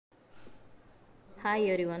Hi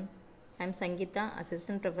everyone, I am Sangeetha,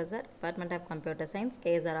 Assistant Professor, Department of Computer Science,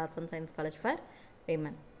 KSR Arts and Science College for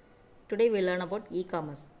Women. Today we learn about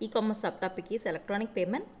e-commerce. E-commerce subtopic is electronic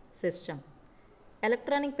payment system.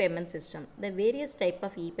 Electronic payment system. The various type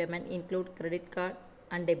of e-payment include credit card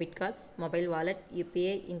and debit cards, mobile wallet,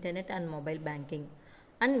 UPI, internet and mobile banking,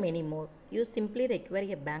 and many more. You simply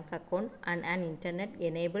require a bank account and an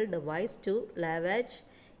internet-enabled device to leverage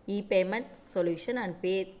e-payment solution and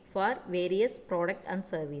pay for various product and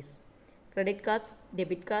service. Credit cards,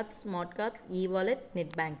 debit cards, smart cards, e-wallet,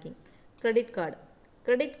 net banking. Credit card.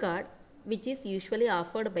 Credit card, which is usually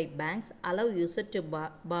offered by banks, allow user to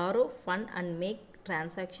borrow fund and make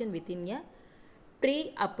transaction within a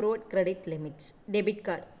pre-approved credit limits. Debit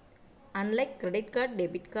card. Unlike credit card,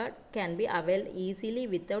 debit card can be availed easily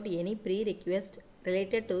without any prerequisite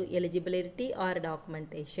related to eligibility or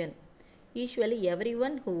documentation. Usually,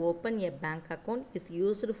 everyone who opens a bank account is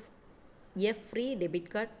used a free debit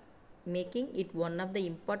card, making it one of the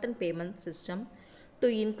important payment systems to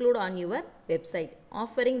include on your website.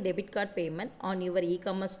 Offering debit card payment on your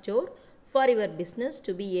e-commerce store for your business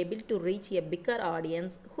to be able to reach a bigger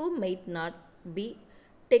audience who might not be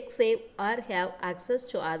tech savvy or have access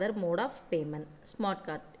to other mode of payment. Smart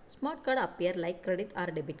card. Smart card appear like credit or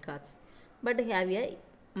debit cards, but have a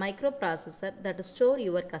microprocessor that store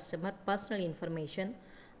your customer personal information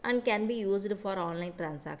and can be used for online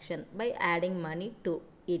transaction by adding money to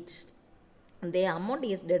it. The amount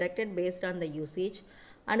is deducted based on the usage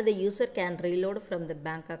and the user can reload from the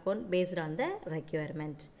bank account based on the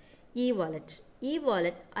requirement. E-wallet.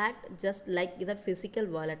 E-wallet act just like the physical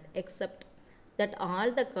wallet except that all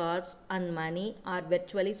the cards and money are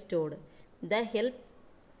virtually stored. They help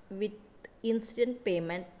with instant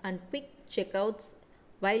payment and quick checkouts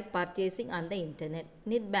while purchasing on the internet.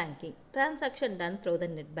 Net banking. Transaction done through the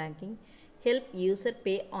net banking help user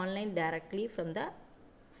pay online directly from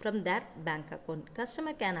their bank account.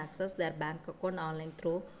 Customer can access their bank account online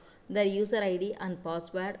through their user ID and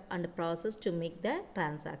password and process to make the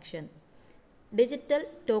transaction. Digital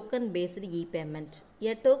token based e-payment.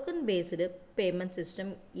 A token based payment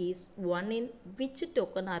system is one in which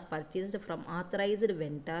token are purchased from authorized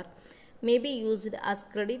vendor may be used as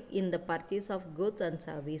credit in the purchase of goods and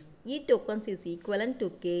service. E-tokens is equivalent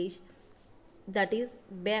to cash that is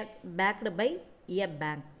backed by a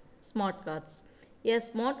bank. Smart cards. A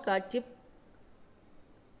smart card chip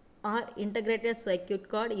or integrated circuit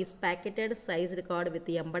card is packaged sized card with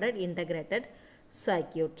embedded integrated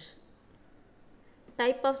circuit.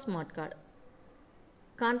 Type of smart card.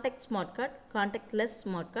 Contact smart card, contactless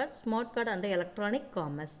smart card under electronic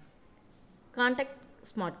commerce. Contact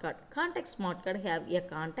smart card. Contact smart card have a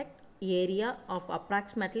contact area of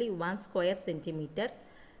approximately 1 square centimeter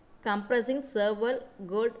comprising several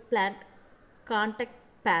gold plant contact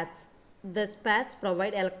pads. The pads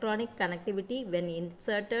provide electronic connectivity when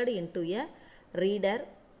inserted into a reader,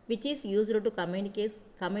 which is used to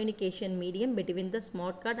communication medium between the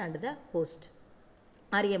smart card and the host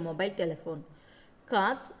or a mobile telephone.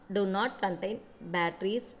 Cards do not contain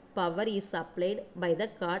batteries. Power is supplied by the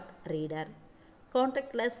card reader.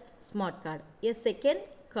 Contactless smart card. A second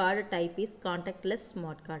card type is contactless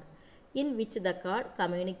smart card, in which the card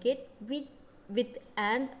communicates with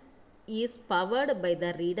and is powered by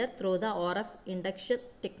the reader through the RF induction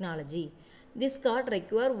technology. This card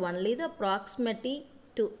requires only the proximity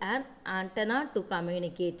to an antenna to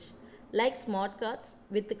communicate. Like smart cards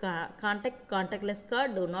with contactless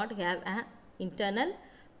card do not have an internal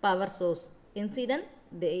power source. Instead,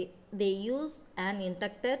 they use an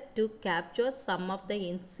inductor to capture some of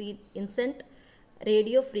the instant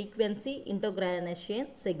radio frequency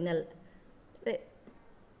integration signal.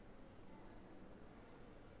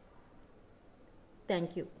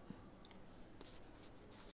 Thank you.